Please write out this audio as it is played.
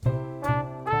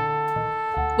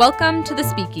Welcome to The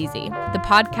Speakeasy, the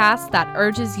podcast that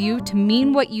urges you to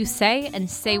mean what you say and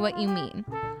say what you mean.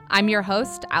 I'm your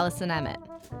host, Allison Emmett.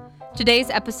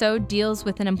 Today's episode deals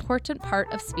with an important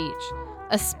part of speech,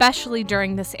 especially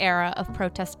during this era of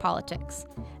protest politics,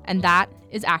 and that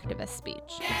is activist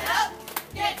speech. Get up,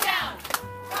 get down.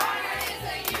 Barnard is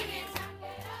a union town.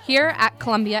 Here at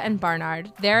Columbia and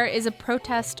Barnard, there is a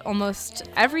protest almost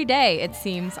every day, it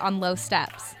seems, on low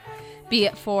steps. Be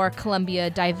it for Columbia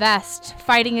Divest,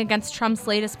 fighting against Trump's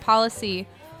latest policy,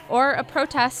 or a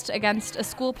protest against a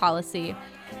school policy,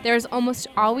 there's almost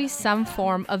always some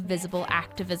form of visible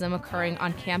activism occurring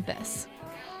on campus.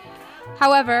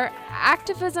 However,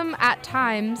 activism at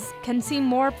times can seem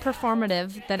more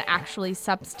performative than actually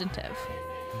substantive.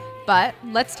 But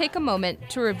let's take a moment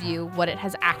to review what it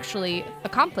has actually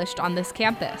accomplished on this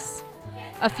campus.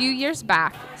 A few years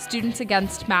back, Students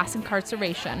Against Mass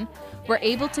Incarceration were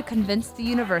able to convince the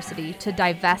university to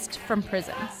divest from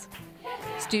prisons.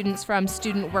 Students from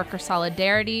Student Worker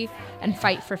Solidarity and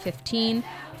Fight for 15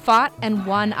 fought and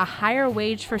won a higher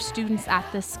wage for students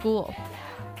at this school.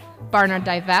 Barnard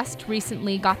Divest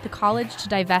recently got the college to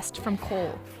divest from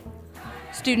coal.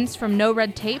 Students from No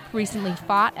Red Tape recently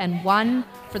fought and won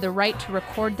for the right to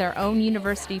record their own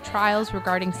university trials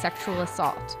regarding sexual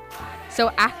assault. So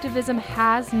activism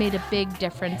has made a big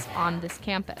difference on this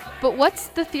campus. But what's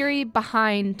the theory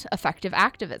behind effective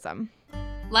activism?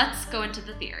 Let's go into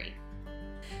the theory.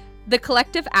 The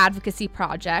Collective Advocacy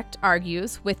Project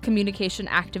argues with communication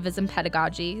activism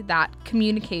pedagogy that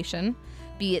communication,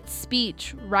 be it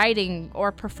speech, writing,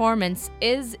 or performance,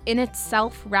 is in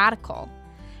itself radical.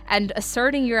 And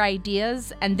asserting your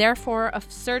ideas and therefore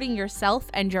asserting yourself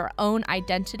and your own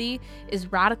identity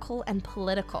is radical and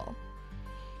political.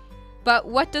 But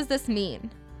what does this mean?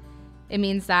 It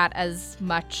means that as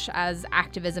much as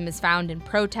activism is found in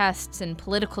protests and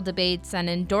political debates and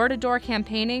in door-to-door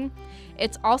campaigning,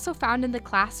 it's also found in the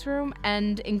classroom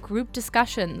and in group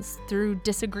discussions through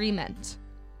disagreement.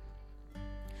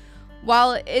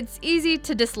 While it's easy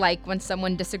to dislike when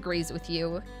someone disagrees with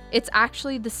you, it's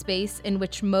actually the space in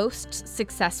which most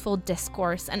successful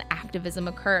discourse and activism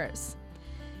occurs.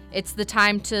 It's the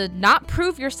time to not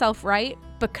prove yourself right,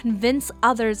 but convince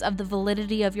others of the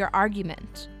validity of your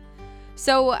argument.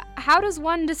 So, how does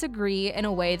one disagree in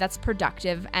a way that's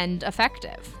productive and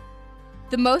effective?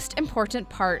 The most important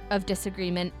part of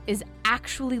disagreement is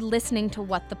actually listening to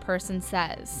what the person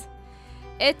says.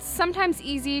 It's sometimes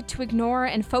easy to ignore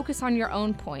and focus on your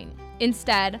own point.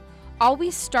 Instead,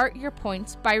 always start your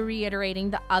points by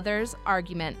reiterating the other's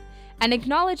argument and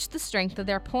acknowledge the strength of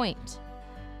their point.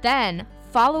 Then,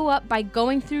 follow up by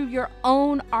going through your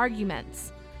own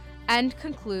arguments and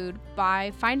conclude by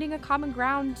finding a common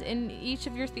ground in each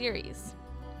of your theories.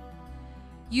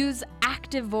 Use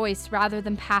active voice rather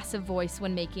than passive voice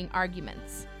when making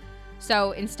arguments.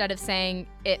 So instead of saying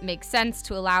it makes sense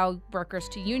to allow workers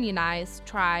to unionize,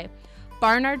 try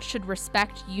Barnard should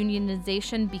respect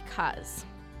unionization because.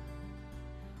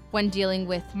 When dealing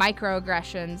with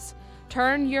microaggressions,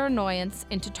 turn your annoyance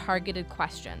into targeted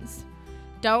questions.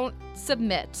 Don't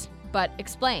submit, but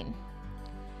explain.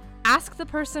 Ask the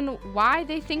person why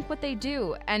they think what they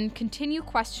do and continue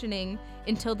questioning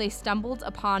until they stumbled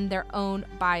upon their own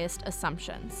biased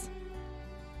assumptions.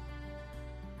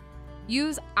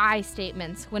 Use I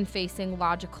statements when facing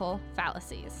logical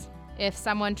fallacies. If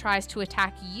someone tries to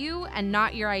attack you and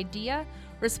not your idea,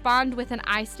 respond with an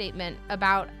I statement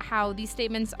about how these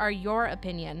statements are your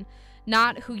opinion,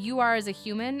 not who you are as a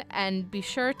human, and be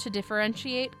sure to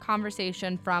differentiate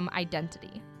conversation from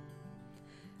identity.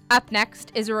 Up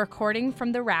next is a recording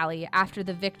from the rally after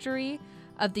the victory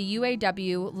of the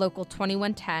UAW Local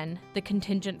 2110, the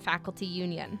Contingent Faculty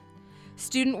Union.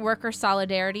 Student Worker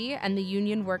Solidarity and the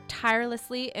union worked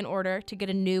tirelessly in order to get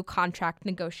a new contract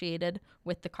negotiated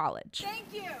with the college.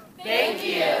 Thank you. Thank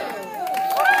you.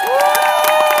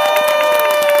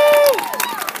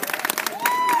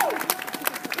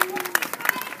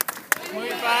 When we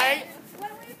fight,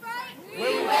 We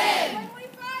win. When we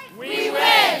fight, we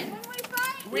win. When we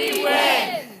fight, we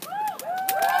win.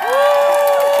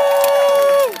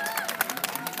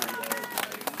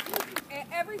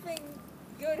 Everything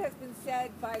good has been said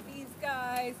by these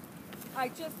guys.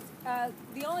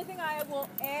 The only thing I will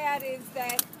add is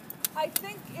that I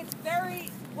think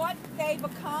what they've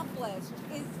accomplished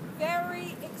is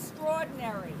very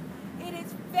extraordinary. It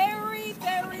is very,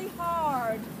 very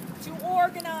hard to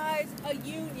organize a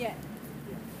union.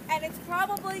 And it's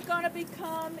probably going to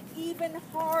become even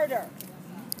harder.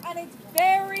 And it's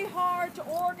very hard to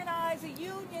organize a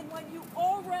union when you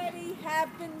already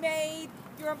have been made,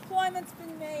 your employment's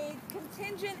been made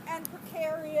contingent and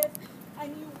precarious,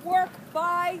 and you work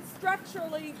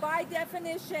structurally, by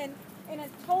definition, in a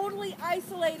totally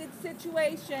isolated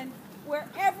situation where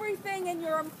everything in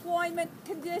your employment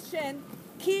condition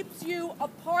keeps you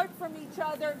apart from each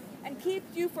other and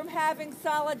keeps you from having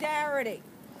solidarity.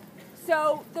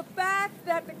 So the fact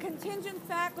that the contingent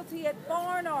faculty at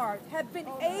Barnard have been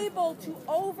able to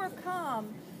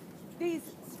overcome these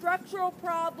structural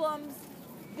problems,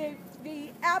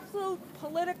 the absolute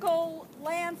political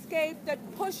landscape that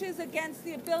pushes against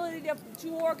the ability to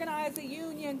organize a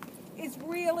union is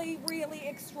really, really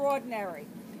extraordinary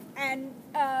and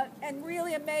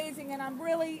really amazing. And I'm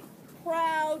really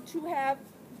proud to have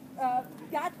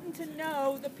gotten to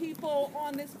know the people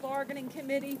on this bargaining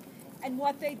committee and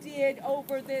what they did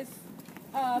over this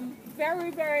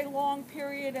very, very long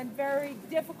period and very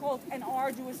difficult and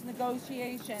arduous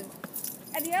negotiations.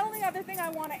 And the only other thing I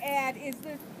want to add is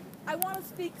that I want to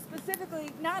speak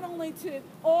specifically not only to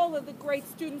all of the great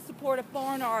student support at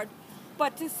Barnard,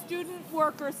 but to student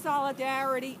worker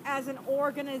solidarity as an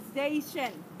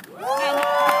organization. And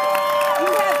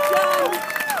you have done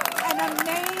an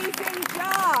amazing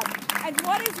job. And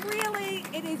what is really,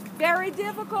 it is very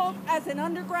difficult as an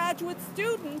undergraduate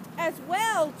student as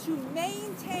well to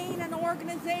maintain an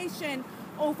organization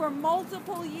over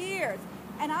multiple years.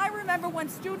 And I remember when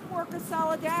Student Worker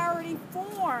Solidarity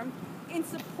formed in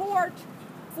support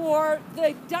for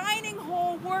the dining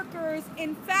hall workers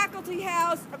in Faculty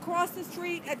House across the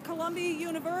street at Columbia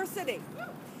University.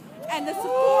 And the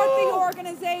support the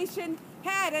organization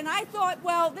had. And I thought,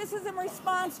 well, this is in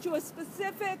response to a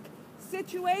specific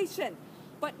situation.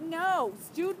 But no,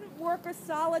 Student Worker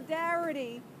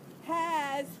Solidarity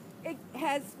has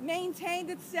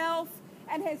maintained itself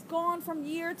and has gone from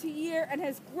year to year and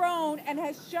has grown and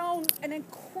has shown an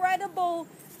incredible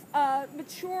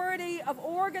maturity of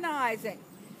organizing.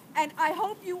 And I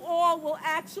hope you all will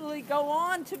actually go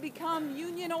on to become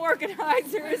union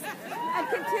organizers and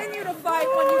continue to fight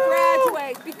when you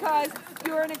graduate, because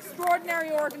you're an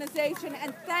extraordinary organization,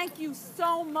 and thank you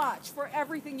so much for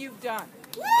everything you've done.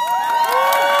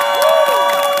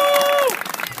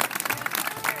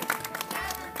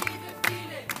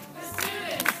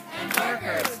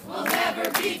 Will never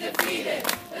be defeated.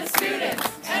 The students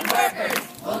and workers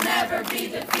will never be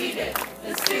defeated.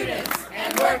 The students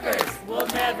and workers will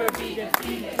never be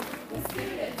defeated. The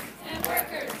students and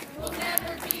workers will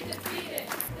never be defeated.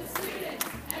 The students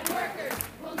and workers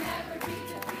will never be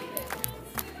defeated. The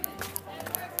students and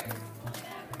workers will never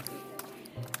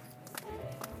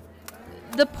be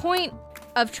defeated. The point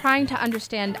of trying to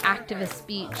understand activist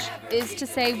speech is to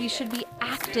say we should be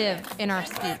active in our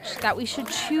speech, that we should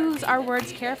choose our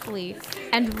words carefully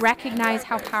and recognize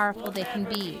how powerful they can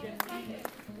be.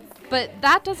 But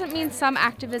that doesn't mean some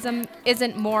activism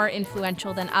isn't more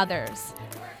influential than others.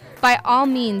 By all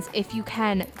means, if you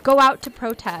can, go out to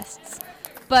protests,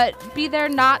 but be there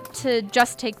not to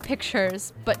just take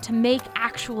pictures, but to make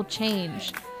actual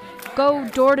change. Go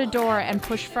door to door and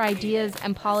push for ideas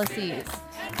and policies.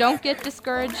 Don't get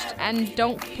discouraged and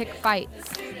don't pick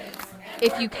fights.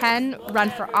 If you can,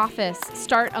 run for office,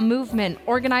 start a movement,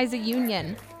 organize a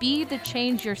union, be the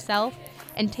change yourself,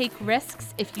 and take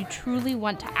risks if you truly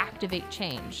want to activate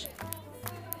change.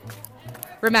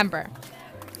 Remember,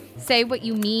 say what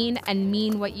you mean and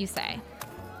mean what you say.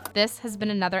 This has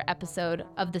been another episode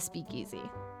of The Speakeasy.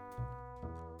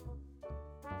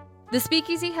 The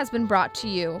Speakeasy has been brought to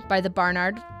you by the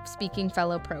Barnard Speaking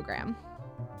Fellow Program.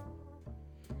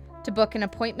 To book an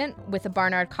appointment with a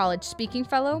Barnard College Speaking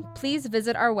Fellow, please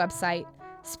visit our website,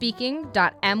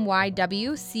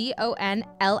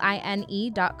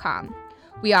 speaking.mywconline.com.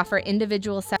 We offer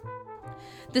individual sessions.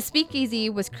 The Speakeasy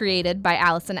was created by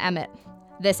Allison Emmett.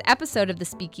 This episode of The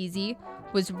Speakeasy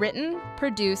was written,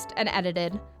 produced, and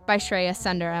edited by Shreya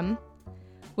Sundaram,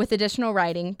 with additional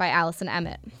writing by Allison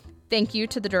Emmett. Thank you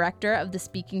to the director of the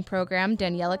speaking program,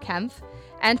 Daniela Kempf,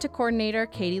 and to coordinator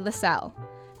Katie Lassell.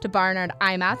 To Barnard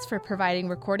IMATS for providing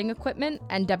recording equipment,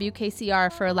 and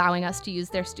WKCR for allowing us to use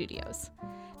their studios.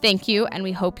 Thank you, and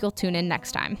we hope you'll tune in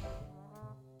next time.